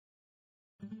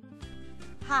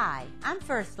Hi, I'm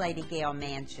First Lady Gail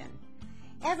Manchin.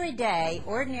 Every day,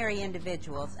 ordinary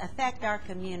individuals affect our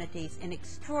communities in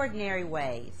extraordinary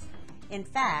ways. In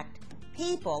fact,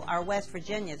 people are West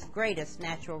Virginia's greatest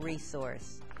natural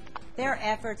resource. Their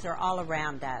efforts are all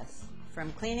around us.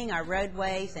 From cleaning our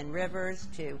roadways and rivers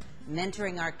to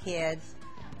mentoring our kids,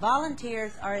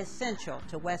 volunteers are essential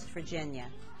to West Virginia.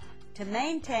 To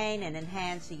maintain and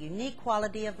enhance the unique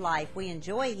quality of life we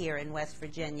enjoy here in West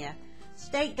Virginia,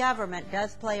 state government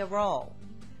does play a role.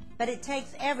 But it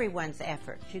takes everyone's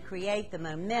effort to create the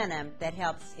momentum that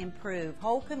helps improve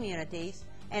whole communities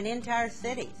and entire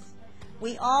cities.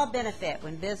 We all benefit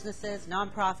when businesses,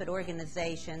 nonprofit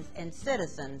organizations, and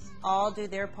citizens all do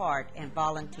their part and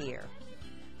volunteer.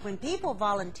 When people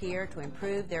volunteer to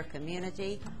improve their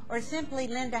community or simply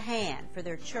lend a hand for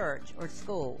their church or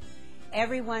school,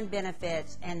 everyone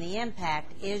benefits and the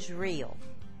impact is real.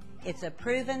 It's a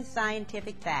proven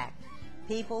scientific fact.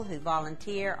 People who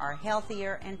volunteer are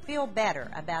healthier and feel better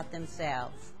about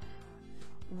themselves.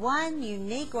 One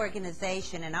unique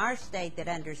organization in our state that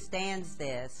understands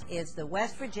this is the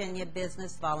West Virginia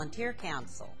Business Volunteer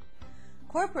Council.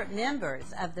 Corporate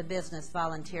members of the Business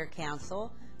Volunteer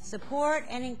Council support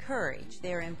and encourage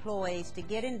their employees to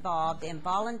get involved in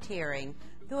volunteering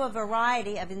through a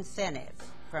variety of incentives,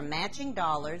 from matching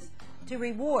dollars to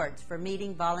rewards for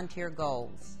meeting volunteer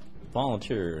goals.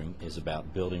 Volunteering is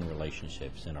about building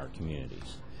relationships in our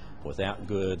communities. Without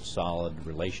good, solid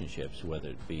relationships, whether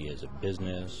it be as a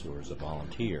business or as a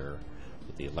volunteer,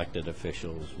 with the elected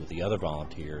officials, with the other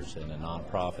volunteers and the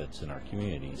nonprofits in our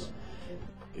communities,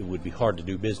 it would be hard to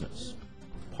do business.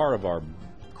 Part of our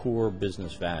core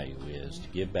business value is to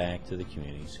give back to the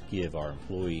communities, give our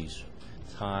employees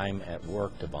time at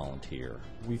work to volunteer.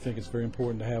 We think it's very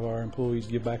important to have our employees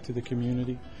give back to the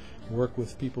community, work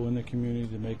with people in the community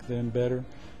to make them better.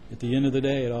 At the end of the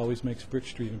day, it always makes Brick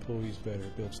Street employees better.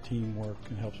 It builds teamwork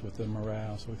and helps with the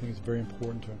morale. So we think it's very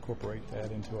important to incorporate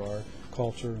that into our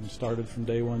culture, and started from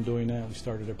day one doing that. We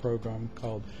started a program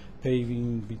called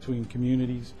Paving Between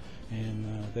Communities, and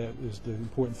that is the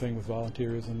important thing with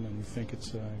volunteerism, and we think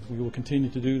we will continue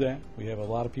to do that. We have a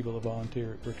lot of people that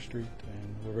volunteer at Brick Street,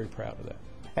 and we're very proud of that.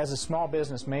 As a small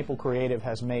business, Maple Creative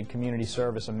has made community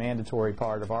service a mandatory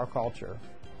part of our culture.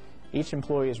 Each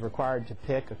employee is required to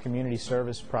pick a community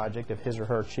service project of his or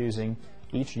her choosing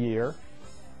each year.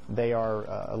 They are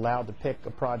allowed to pick a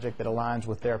project that aligns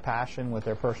with their passion, with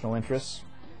their personal interests,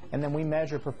 and then we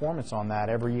measure performance on that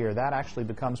every year. That actually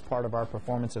becomes part of our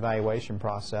performance evaluation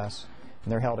process,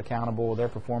 and they're held accountable. Their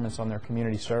performance on their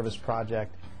community service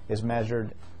project is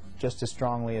measured just as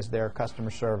strongly as their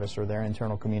customer service or their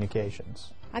internal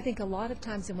communications. I think a lot of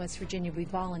times in West Virginia we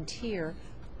volunteer.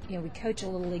 You know, we coach a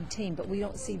little league team, but we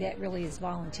don't see that really as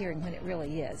volunteering when it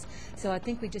really is. So I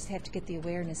think we just have to get the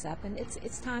awareness up, and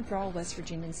it's time for all West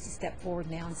Virginians to step forward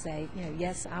now and say, you know,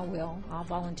 yes, I'll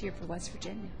volunteer for West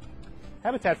Virginia.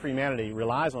 Habitat for Humanity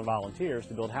relies on volunteers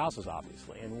to build houses,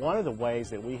 obviously, and one of the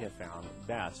ways that we have found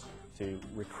best to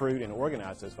recruit and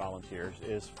organize those volunteers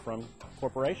is from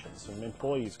corporations, from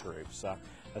employees groups,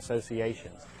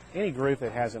 associations, any group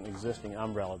that has an existing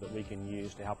umbrella that we can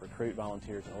use to help recruit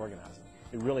volunteers and organize them.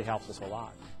 It really helps us a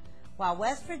lot. While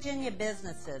West Virginia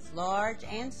businesses, large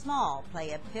and small,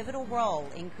 play a pivotal role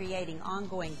in creating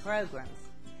ongoing programs,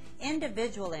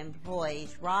 individual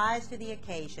employees rise to the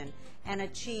occasion and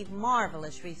achieve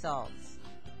marvelous results.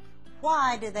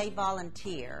 Why do they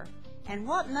volunteer, and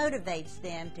what motivates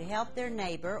them to help their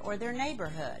neighbor or their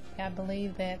neighborhood? I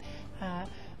believe that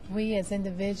we as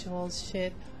individuals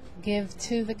should give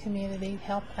to the community,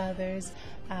 help others.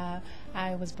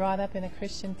 I was brought up in a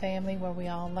Christian family where we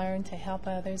all learn to help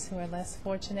others who are less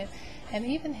fortunate, and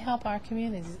even help our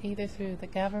communities, either through the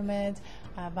government,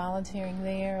 volunteering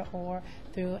there, or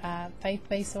through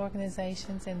faith-based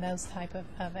organizations and those type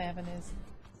of avenues.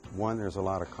 One, there's a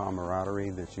lot of camaraderie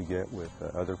that you get with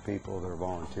other people that are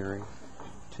volunteering.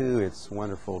 Two, it's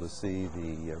wonderful to see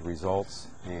the results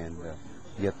and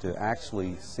get to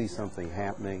actually see something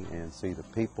happening and see the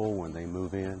people when they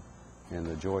move in and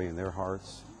the joy in their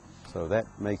hearts. So that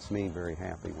makes me very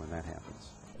happy when that happens.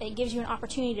 It gives you an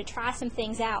opportunity to try some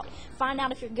things out, find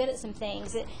out if you're good at some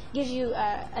things. It gives you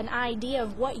an idea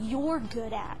of what you're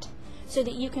good at so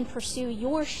that you can pursue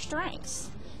your strengths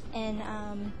and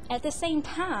at the same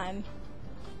time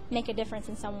make a difference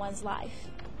in someone's life.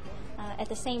 At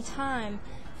the same time,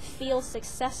 feel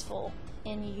successful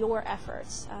in your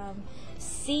efforts.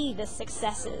 See the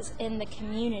successes in the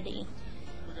community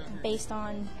based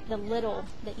on the little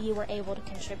that you were able to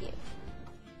contribute.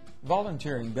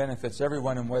 Volunteering benefits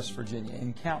everyone in West Virginia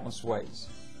in countless ways,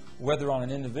 whether on an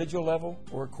individual level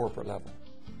or a corporate level.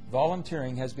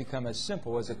 volunteering has become as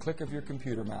simple as a click of your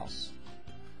computer mouse.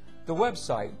 The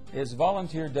website is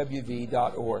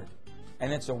volunteerwv.org,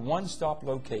 and it's a one-stop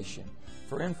location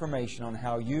for information on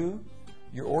how you,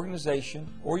 your organization,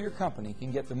 or your company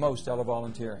can get the most out of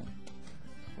volunteering.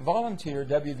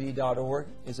 VolunteerWV.org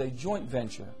is a joint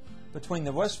venture between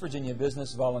the West Virginia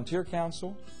Business Volunteer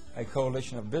Council, a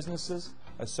coalition of businesses,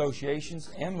 associations,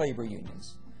 and labor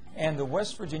unions, and the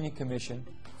West Virginia Commission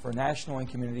for National and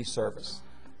Community Service,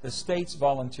 the state's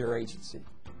volunteer agency.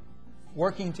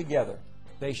 Working together,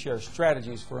 they share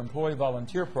strategies for employee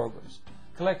volunteer programs,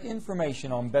 collect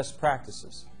information on best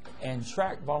practices, and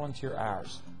track volunteer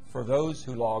hours for those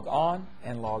who log on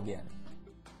and log in.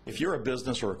 If you're a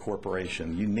business or a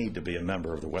corporation, you need to be a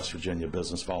member of the West Virginia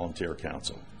Business Volunteer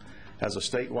Council. As a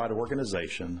statewide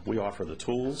organization, we offer the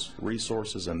tools,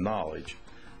 resources, and knowledge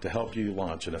to help you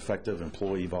launch an effective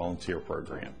employee volunteer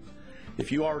program.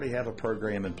 If you already have a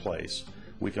program in place,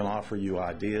 we can offer you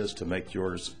ideas to make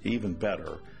yours even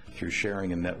better through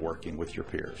sharing and networking with your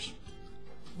peers.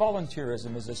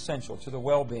 Volunteerism is essential to the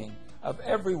well-being of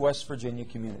every West Virginia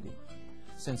community.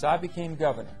 Since I became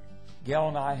governor, Gail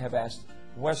and I have asked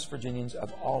West Virginians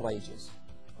of all ages,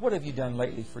 what have you done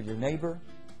lately for your neighbor,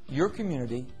 your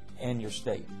community, and your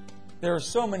state? There are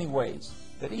so many ways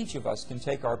that each of us can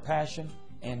take our passion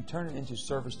and turn it into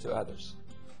service to others.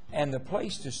 And the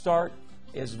place to start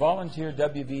is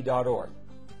volunteerwv.org.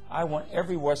 I want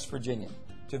every West Virginian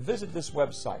to visit this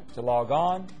website to log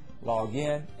on, log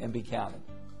in, and be counted.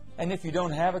 And if you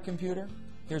don't have a computer,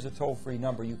 here's a toll-free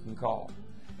number you can call.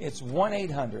 It's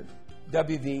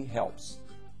 1-800-WV-HELPS.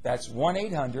 That's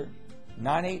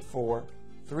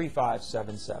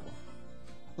 1-800-984-3577.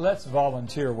 Let's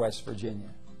volunteer, West Virginia,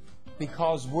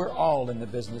 because we're all in the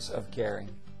business of caring.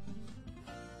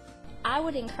 I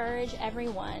would encourage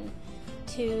everyone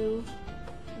to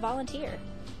volunteer.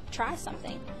 Try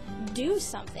something. Do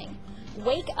something.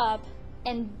 Wake up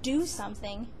and do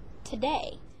something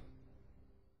today.